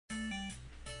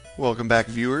Welcome back,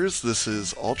 viewers. This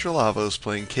is Ultra Lavos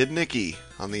playing Kid Niki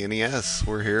on the NES.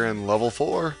 We're here in level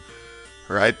 4,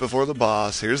 right before the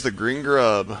boss. Here's the green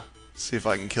grub. See if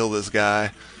I can kill this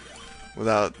guy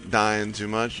without dying too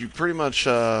much. You pretty much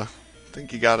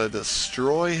think you gotta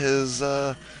destroy his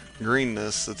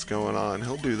greenness that's going on.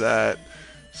 He'll do that.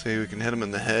 See, we can hit him in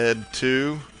the head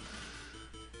too.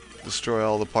 Destroy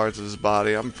all the parts of his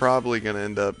body. I'm probably gonna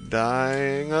end up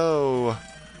dying. Oh,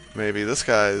 maybe this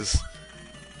guy's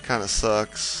kind of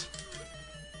sucks.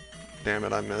 Damn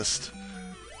it, I missed.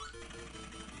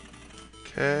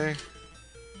 Okay.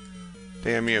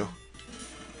 Damn you.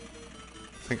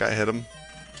 I think I hit him.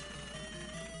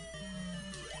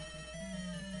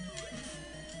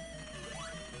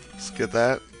 Let's get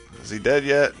that. Is he dead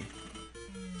yet?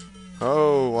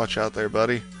 Oh, watch out there,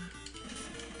 buddy.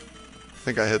 I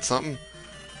think I hit something.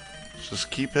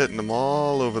 Just keep hitting them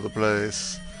all over the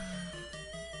place.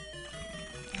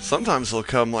 Sometimes he'll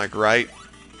come like right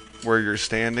where you're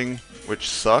standing, which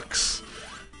sucks,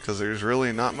 because there's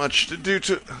really not much to do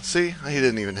to... See? He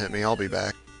didn't even hit me. I'll be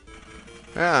back.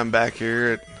 Yeah, I'm back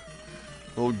here at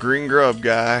little green grub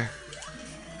guy.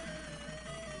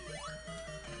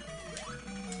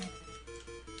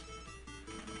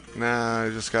 Nah, I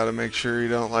just gotta make sure you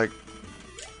don't, like...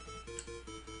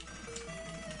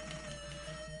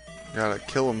 Gotta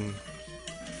kill him.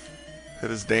 Hit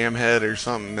his damn head or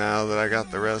something now that I got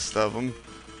the rest of them.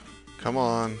 Come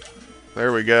on.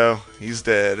 There we go. He's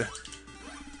dead.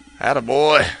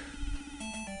 Attaboy.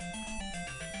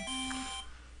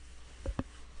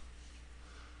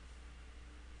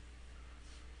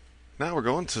 Now we're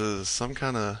going to some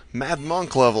kind of Mad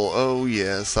Monk level. Oh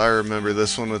yes, I remember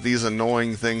this one with these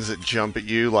annoying things that jump at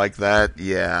you like that.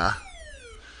 Yeah.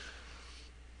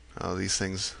 Oh, these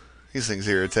things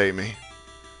irritate me.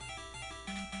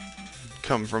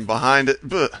 Come from behind it,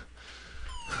 but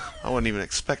I wasn't even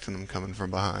expecting them coming from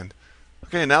behind.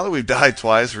 Okay, now that we've died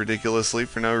twice ridiculously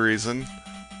for no reason,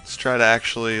 let's try to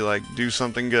actually like do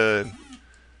something good.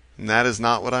 And that is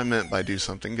not what I meant by do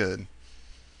something good.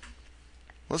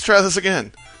 Let's try this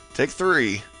again. Take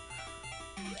 3.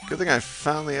 Good thing I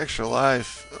found the extra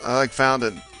life. I found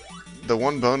it. The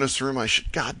one bonus room I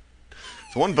the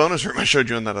one bonus room I showed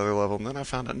you in that other level, and then I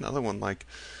found another one like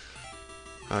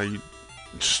you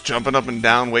just jumping up and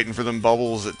down, waiting for them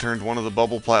bubbles. It turned one of the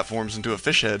bubble platforms into a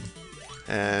fish head,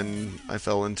 and I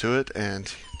fell into it. And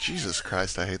Jesus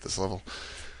Christ, I hate this level.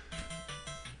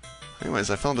 Anyways,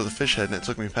 I fell into the fish head, and it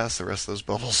took me past the rest of those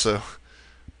bubbles. So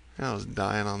I was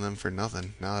dying on them for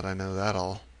nothing. Now that I know that,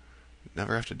 I'll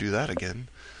never have to do that again.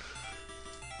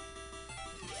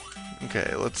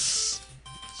 Okay, let's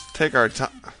take our time.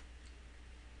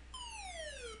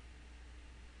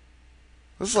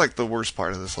 This is like the worst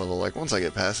part of this level. Like, once I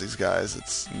get past these guys,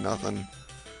 it's nothing.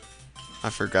 I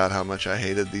forgot how much I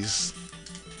hated these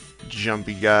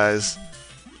jumpy guys.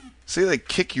 See, they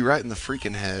kick you right in the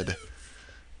freaking head. This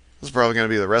is probably going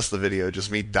to be the rest of the video,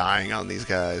 just me dying on these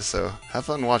guys. So, have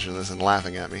fun watching this and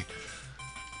laughing at me.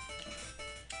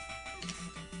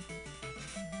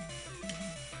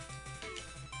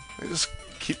 They just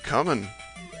keep coming.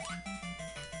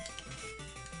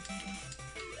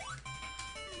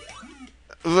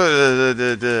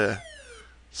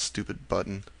 Stupid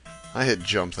button. I hit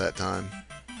jump that time.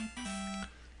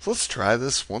 So let's try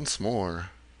this once more.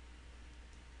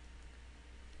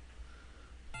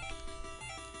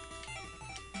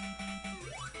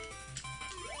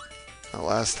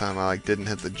 Last time I didn't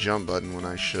hit the jump button when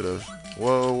I should have.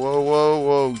 Whoa, whoa, whoa,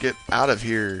 whoa, get out of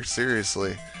here,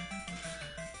 seriously.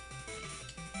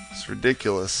 It's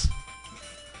ridiculous.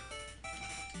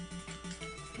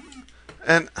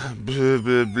 And blah,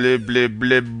 blah, blah, blah,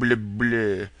 blah, blah,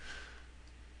 blah.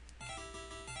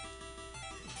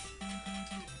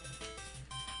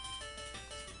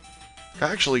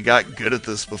 I actually got good at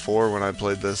this before when I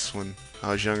played this when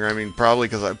I was younger. I mean, probably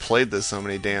because I played this so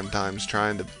many damn times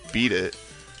trying to beat it.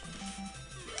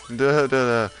 Duh, duh,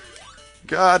 duh.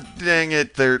 God dang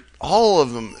it! They're all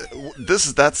of them.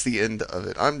 That's the end of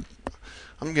it. I'm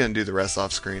gonna do the rest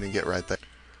off screen and get right there.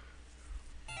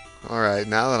 Alright,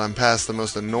 now that I'm past the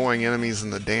most annoying enemies in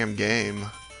the damn game,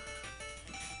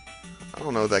 I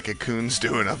don't know what that cocoon's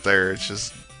doing up there. It's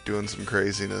just doing some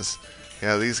craziness.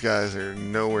 Yeah, these guys are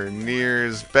nowhere near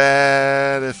as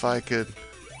bad. If I could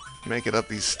make it up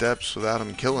these steps without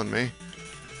them killing me.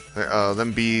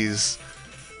 Them bees,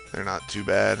 they're not too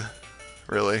bad,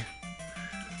 really.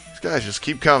 These guys just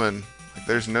keep coming. Like,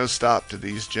 there's no stop to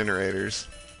these generators.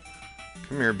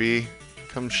 Come here, bee.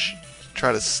 Come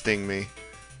try to sting me.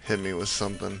 Hit me with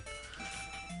something.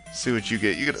 See what you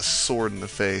get. You get a sword in the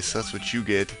face. That's what you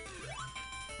get.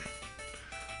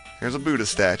 Here's a Buddha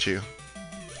statue.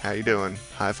 How you doing?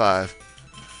 High five.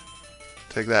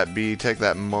 Take that, bee. Take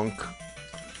that, monk.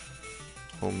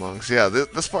 Oh, monks. Yeah,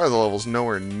 this part of the level's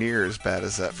nowhere near as bad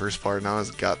as that first part. Now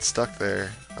it's got stuck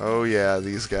there. Oh, yeah,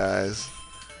 these guys.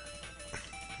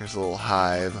 There's a little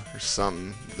hive or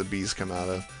something the bees come out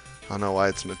of. I don't know why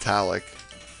it's metallic.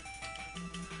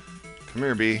 Come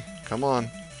here, bee. Come on.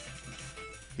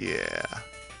 Yeah.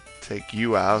 Take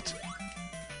you out.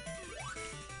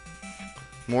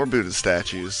 More Buddha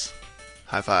statues.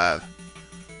 High five.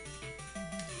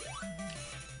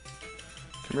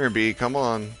 Come here, bee. Come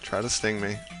on. Try to sting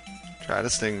me. Try to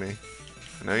sting me.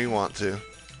 I know you want to.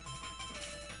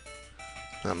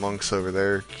 That monk's over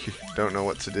there. Don't know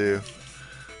what to do.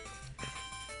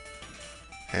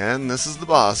 And this is the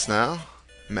boss now.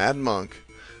 Mad Monk.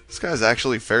 This guy's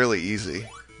actually fairly easy.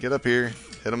 Get up here.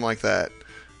 Hit him like that.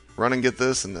 Run and get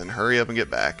this, and then hurry up and get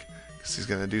back. Because he's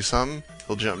going to do something.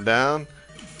 He'll jump down.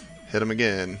 Hit him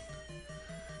again.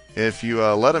 If you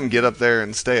let him get up there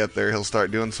and stay up there, he'll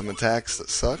start doing some attacks that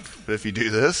suck. But if you do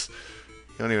this,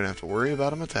 you don't even have to worry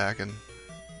about him attacking.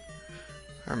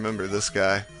 I remember this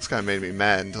guy. This guy made me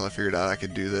mad until I figured out I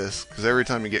could do this. Because every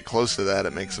time you get close to that,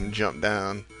 it makes him jump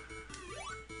down.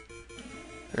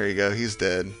 There you go. He's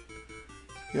dead.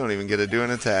 You don't even get to do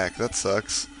an attack. That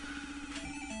sucks.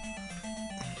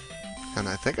 And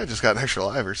I think I just got an extra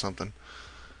life or something.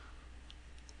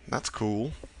 That's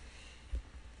cool.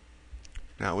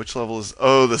 Now, which level is...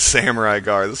 Oh, the Samurai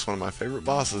Guard. This is one of my favorite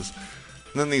bosses.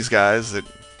 And then these guys that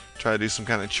try to do some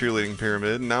kind of cheerleading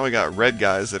pyramid. And now we got red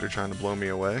guys that are trying to blow me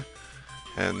away.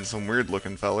 And some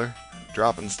weird-looking feller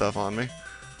dropping stuff on me.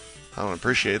 I don't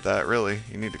appreciate that, really.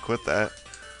 You need to quit that.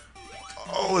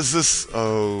 Oh, is this...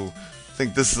 Oh, I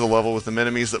think this is the level with the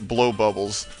enemies that blow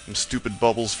bubbles. Some stupid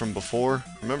bubbles from before.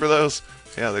 Remember those?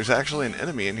 Yeah, there's actually an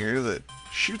enemy in here that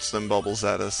shoots them bubbles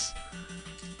at us.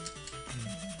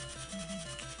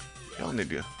 Y'all need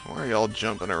to... Why are y'all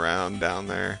jumping around down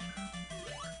there?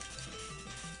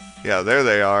 Yeah, there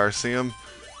they are. See them?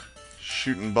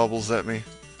 Shooting bubbles at me.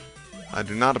 I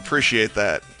do not appreciate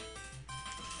that.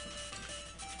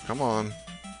 Come on.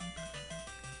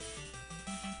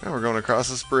 Now we're going across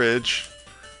this bridge.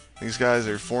 These guys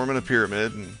are forming a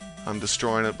pyramid, and I'm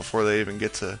destroying it before they even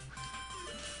get to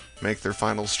make their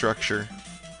final structure.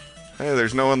 Hey,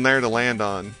 there's no one there to land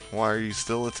on. Why are you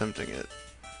still attempting it?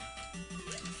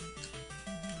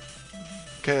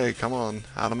 Okay, come on,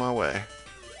 out of my way.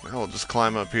 Now we'll just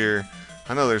climb up here.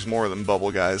 I know there's more than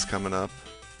bubble guys coming up.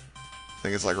 I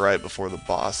think it's like right before the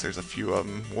boss. There's a few of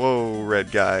them. Whoa,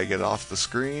 red guy, get off the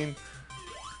screen.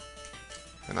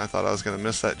 And I thought I was going to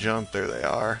miss that jump. There they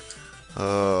are.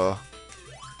 I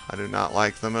do not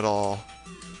like them at all.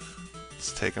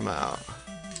 Let's take them out.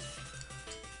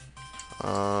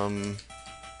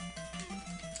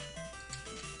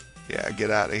 Yeah, get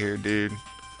out of here, dude.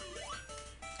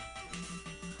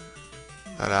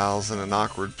 That owl's in an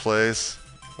awkward place.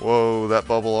 Whoa, that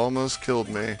bubble almost killed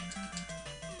me.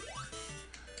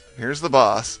 Here's the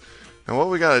boss. And what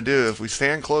we gotta do, if we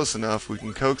stand close enough, we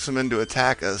can coax him in to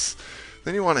attack us.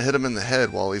 Then you want to hit him in the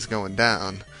head while he's going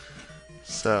down.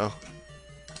 So,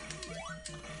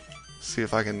 see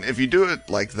if I can... If you do it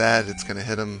like that, it's gonna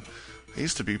hit him. I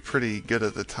used to be pretty good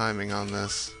at the timing on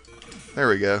this. There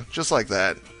we go. Just like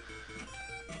that.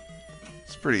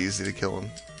 It's pretty easy to kill him.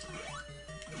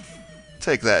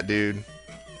 Take that, dude.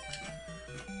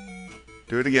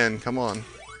 Do it again. Come on.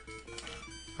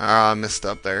 Ah, I missed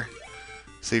up there.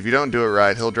 See, if you don't do it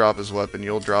right, he'll drop his weapon.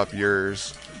 You'll drop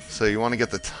yours. So you want to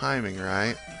get the timing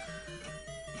right.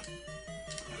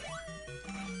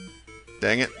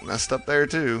 Dang it. Messed up there,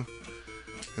 too.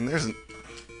 And there's an...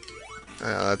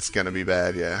 that's going to be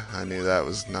bad, yeah. I knew that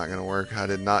was not going to work. I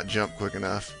did not jump quick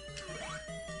enough.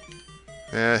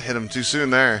 Yeah, hit him too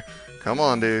soon there. Come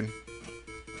on, dude.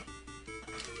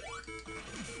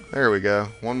 There we go.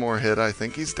 One more hit. I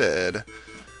think he's dead.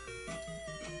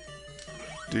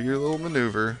 Do your little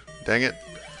maneuver. Dang it.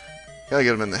 Gotta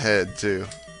get him in the head, too.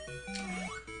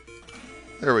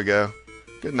 There we go.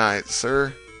 Good night,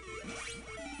 sir.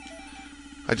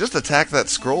 I just attacked that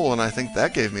scroll, and I think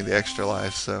that gave me the extra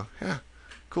life, so, yeah.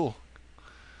 Cool.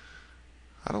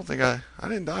 I don't think I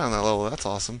didn't die on that level. That's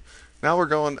awesome. Now we're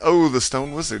going... Oh, the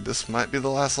Stone Wizard. This might be the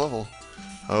last level.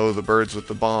 Oh, the birds with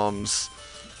the bombs.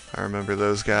 I remember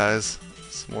those guys.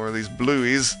 Some more of these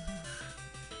blueies.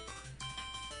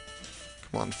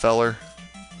 Come on, feller.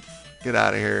 Get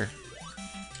out of here.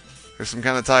 There's some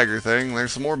kind of tiger thing.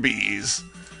 There's some more bees.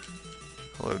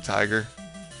 Hello, tiger.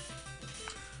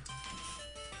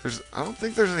 I don't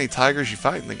think there's any tigers you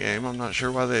fight in the game. I'm not sure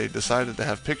why they decided to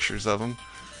have pictures of them.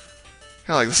 Kind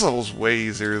of like, this level's way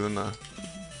easier than the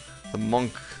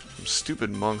monk Them stupid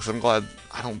monks. I'm glad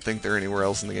I don't think they're anywhere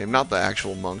else in the game. Not the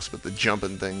actual monks, but the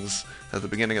jumping things at the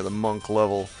beginning of the monk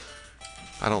level.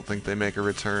 I don't think they make a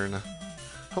return.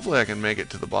 Hopefully I can make it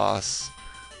to the boss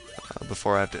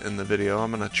before I have to end the video.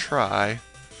 I'm going to try.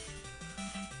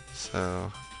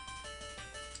 So,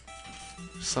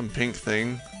 some pink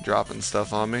thing dropping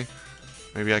stuff on me.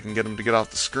 Maybe I can get him to get off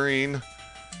the screen.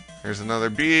 There's another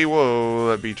bee. Whoa,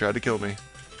 that bee tried to kill me.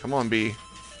 Come on, bee.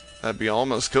 That bee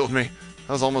almost killed me.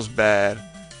 That was almost bad.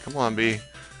 Come on, bee.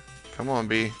 Come on,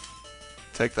 bee.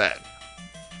 Take that.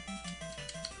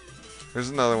 There's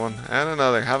another one. And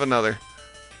another. Have another.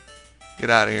 Get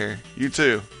out of here. You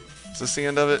too. Is this the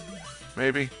end of it?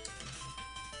 Maybe?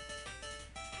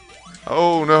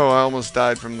 Oh no, I almost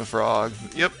died from the frog.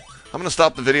 Yep. I'm going to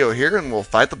stop the video here and we'll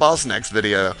fight the boss next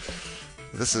video.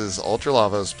 This is Ultra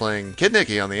Lavos playing Kid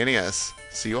Niki on the NES.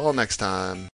 See you all next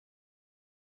time.